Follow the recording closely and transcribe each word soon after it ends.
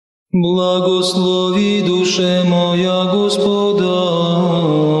Благослови душе моя Господа,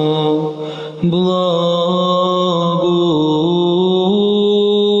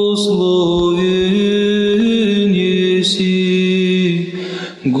 благословен еси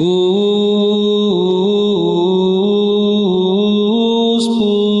Господи.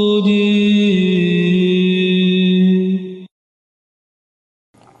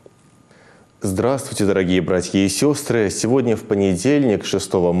 Здравствуйте, дорогие братья и сестры! Сегодня в понедельник,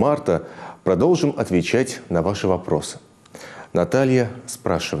 6 марта, продолжим отвечать на ваши вопросы. Наталья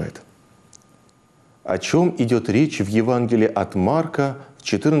спрашивает: о чем идет речь в Евангелии от Марка в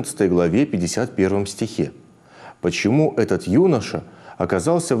 14 главе 51 стихе? Почему этот юноша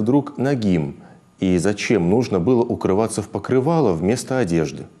оказался вдруг нагим, и зачем нужно было укрываться в покрывало вместо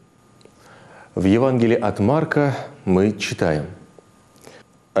одежды? В Евангелии от Марка мы читаем: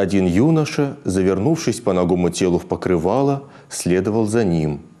 один юноша, завернувшись по нагому телу в покрывало, следовал за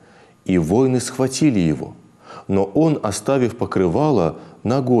ним, и воины схватили его, но он, оставив покрывало,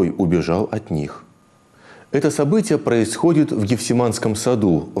 нагой убежал от них. Это событие происходит в Гефсиманском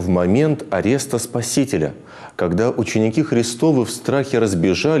саду в момент ареста Спасителя, когда ученики Христовы в страхе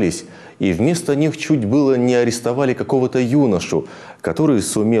разбежались, и вместо них чуть было не арестовали какого-то юношу, который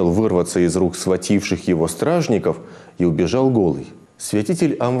сумел вырваться из рук схвативших его стражников и убежал голый.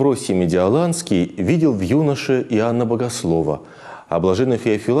 Святитель Амвросий Медиаланский видел в юноше Иоанна Богослова, а блаженный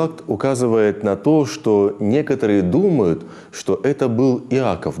Феофилакт указывает на то, что некоторые думают, что это был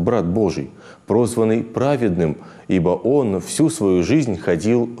Иаков, брат Божий, прозванный праведным, ибо он всю свою жизнь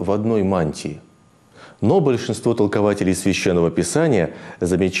ходил в одной мантии. Но большинство толкователей Священного Писания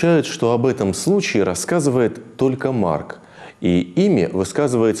замечают, что об этом случае рассказывает только Марк, и ими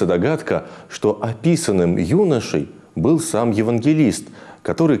высказывается догадка, что описанным юношей был сам евангелист,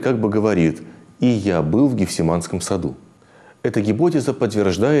 который как бы говорит: «И я был в Гефсиманском саду». Эта гипотеза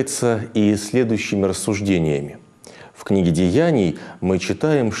подтверждается и следующими рассуждениями. В книге «Деяний» мы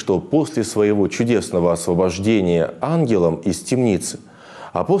читаем, что после своего чудесного освобождения ангелом из темницы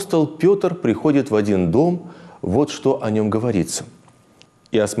апостол Петр приходит в один дом, вот что о нем говорится.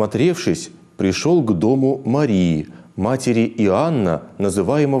 «И, осмотревшись, пришел к дому Марии, матери Иоанна,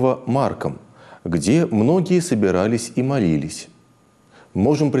 называемого Марком, где многие собирались и молились».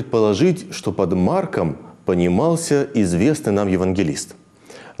 Можем предположить, что под Марком понимался известный нам евангелист.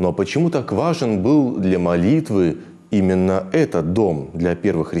 Но почему так важен был для молитвы именно этот дом для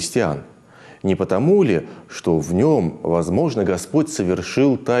первых христиан? Не потому ли, что в нем, возможно, Господь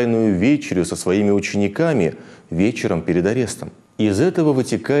совершил тайную вечерю со своими учениками вечером перед арестом? Из этого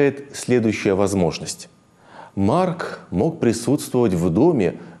вытекает следующая возможность. Марк мог присутствовать в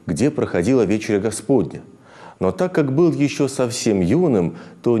доме, где проходила вечеря Господня. Но так как был еще совсем юным,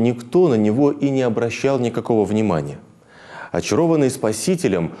 то никто на него и не обращал никакого внимания. Очарованный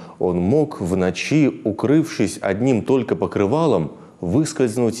Спасителем, он мог в ночи, укрывшись одним только покрывалом,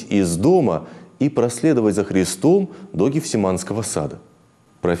 выскользнуть из дома и проследовать за Христом до Гефсиманского сада.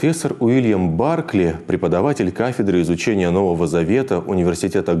 Профессор Уильям Баркли, преподаватель кафедры изучения Нового Завета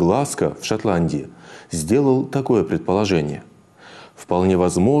Университета Глазго в Шотландии, сделал такое предположение. Вполне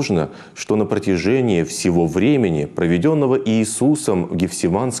возможно, что на протяжении всего времени, проведенного Иисусом в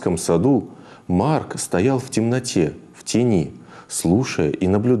Гефсиманском саду, Марк стоял в темноте, в тени, слушая и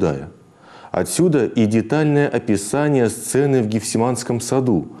наблюдая. Отсюда и детальное описание сцены в Гефсиманском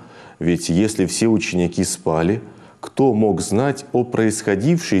саду. Ведь если все ученики спали, кто мог знать о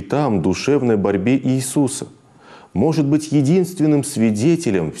происходившей там душевной борьбе Иисуса? Может быть, единственным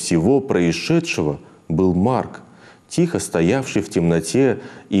свидетелем всего происшедшего был Марк, тихо стоявший в темноте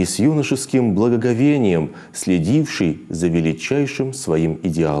и с юношеским благоговением следивший за величайшим своим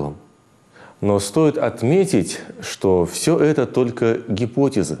идеалом. Но стоит отметить, что все это только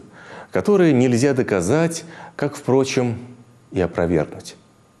гипотезы, которые нельзя доказать, как, впрочем, и опровергнуть.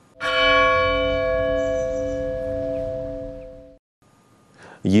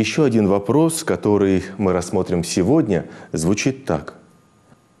 Еще один вопрос, который мы рассмотрим сегодня, звучит так.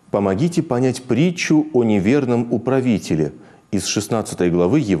 Помогите понять притчу о неверном управителе из 16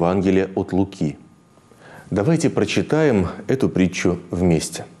 главы Евангелия от Луки. Давайте прочитаем эту притчу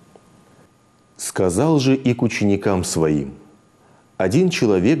вместе. «Сказал же и к ученикам своим: один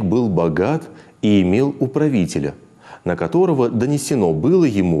человек был богат и имел управителя, на которого донесено было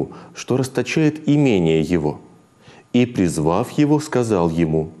ему, что расточает имение его. И, призвав его, сказал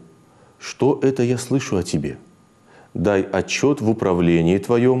ему: что это я слышу о тебе? Дай отчет в управлении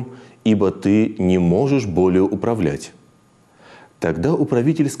твоем, ибо ты не можешь более управлять». Тогда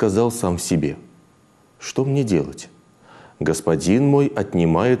управитель сказал сам себе: что мне делать? Господин мой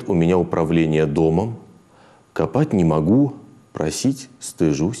отнимает у меня управление домом, копать не могу, просить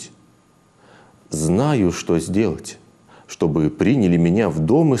стыжусь. знаю, что сделать, чтобы приняли меня в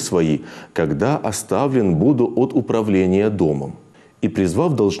домы свои, когда оставлен буду от управления домом. И,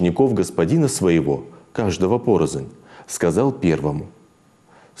 призвав должников господина своего, каждого порознь, сказал первому: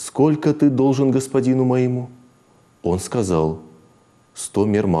 сколько ты должен господину моему? Он сказал: 100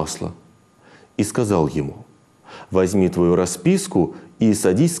 мер масла. И сказал ему: возьми твою расписку и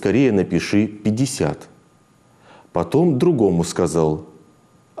садись скорее, напиши 50. Потом другому сказал: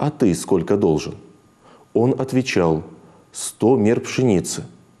 а ты сколько должен? Он отвечал: 100 мер пшеницы.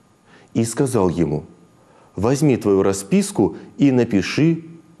 И сказал ему: возьми твою расписку и напиши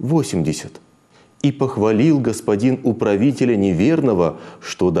 80. И похвалил господин управителя неверного,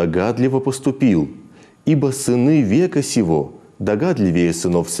 что догадливо поступил, ибо сыны века сего догадливее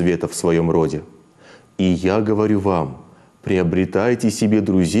сынов света в своем роде. И я говорю вам, приобретайте себе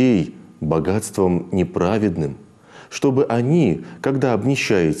друзей богатством неправедным, чтобы они, когда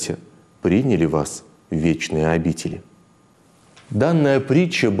обнищаете, приняли вас в вечные обители». Данная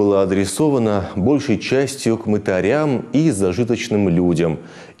притча была адресована большей частью к мытарям и зажиточным людям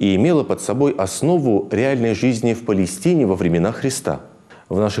и имела под собой основу реальной жизни в Палестине во времена Христа.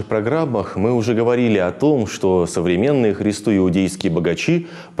 В наших программах мы уже говорили о том, что современные Христу иудейские богачи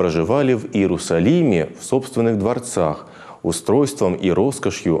проживали в Иерусалиме в собственных дворцах, устройством и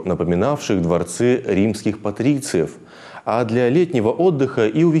роскошью напоминавших дворцы римских патрициев, а для летнего отдыха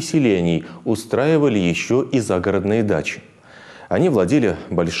и увеселений устраивали еще и загородные дачи. Они владели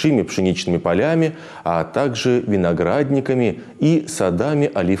большими пшеничными полями, а также виноградниками и садами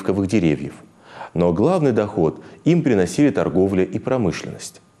оливковых деревьев. Но главный доход им приносили торговля и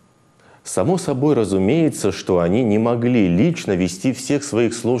промышленность. Само собой разумеется, что они не могли лично вести всех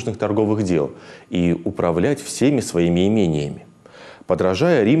своих сложных торговых дел и управлять всеми своими имениями.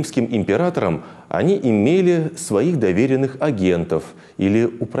 Подражая римским императорам, они имели своих доверенных агентов или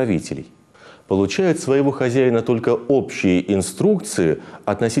управителей. Получая от своего хозяина только общие инструкции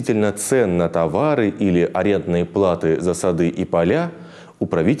относительно цен на товары или арендные платы за сады и поля,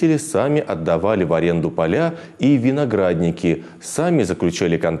 управители сами отдавали в аренду поля и виноградники, сами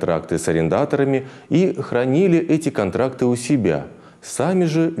заключали контракты с арендаторами и хранили эти контракты у себя, сами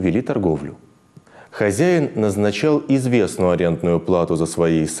же вели торговлю. Хозяин назначал известную арендную плату за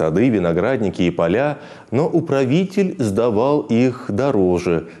свои сады, виноградники и поля, но управитель сдавал их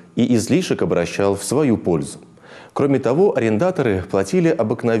дороже и излишек обращал в свою пользу. Кроме того, арендаторы платили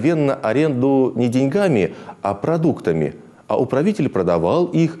обыкновенно аренду не деньгами, а продуктами, а управитель продавал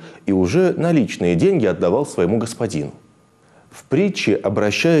их и уже наличные деньги отдавал своему господину. В притче,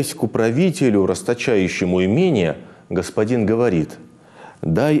 обращаясь к управителю, расточающему имение, господин говорит: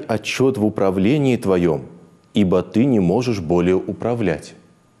 «Дай отчет в управлении твоем, ибо ты не можешь более управлять».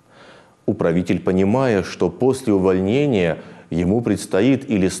 Управитель, понимая, что после увольнения ему предстоит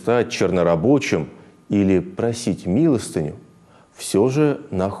или стать чернорабочим, или просить милостыню, все же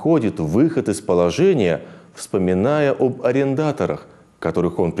находит выход из положения, вспоминая об арендаторах,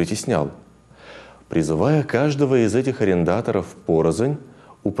 которых он притеснял. Призывая каждого из этих арендаторов порознь,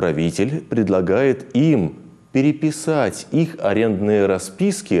 управитель предлагает им переписать их арендные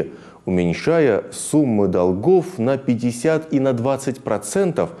расписки, уменьшая суммы долгов на 50 и на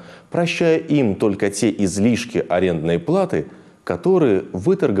 20%, прощая им только те излишки арендной платы, которые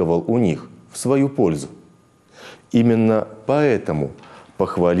выторговал у них в свою пользу. Именно поэтому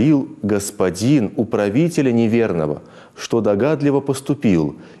похвалил господин управителя неверного, что догадливо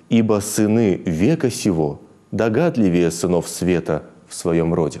поступил, ибо сыны века сего догадливее сынов света в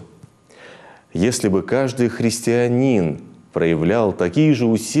своем роде. Если бы каждый христианин проявлял такие же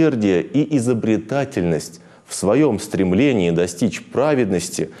усердия и изобретательность в своем стремлении достичь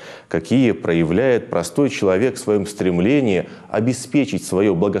праведности, какие проявляет простой человек в своем стремлении обеспечить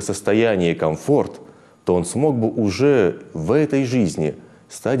свое благосостояние и комфорт, то он смог бы уже в этой жизни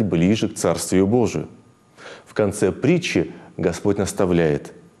стать ближе к Царствию Божию. В конце притчи Господь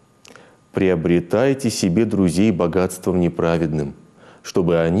наставляет: «Приобретайте себе друзей богатством неправедным,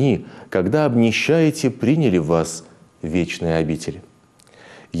 чтобы они, когда обнищаете, приняли вас в вечные обители».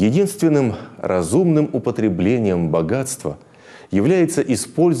 Единственным разумным употреблением богатства является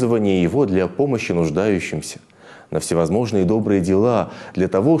использование его для помощи нуждающимся, на всевозможные добрые дела, для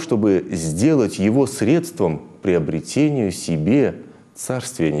того, чтобы сделать его средством к приобретению себе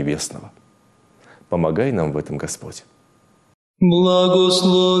Царствия Небесного. Помогай нам в этом, Господь.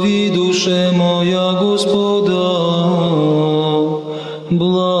 Благослови душе моя Господа,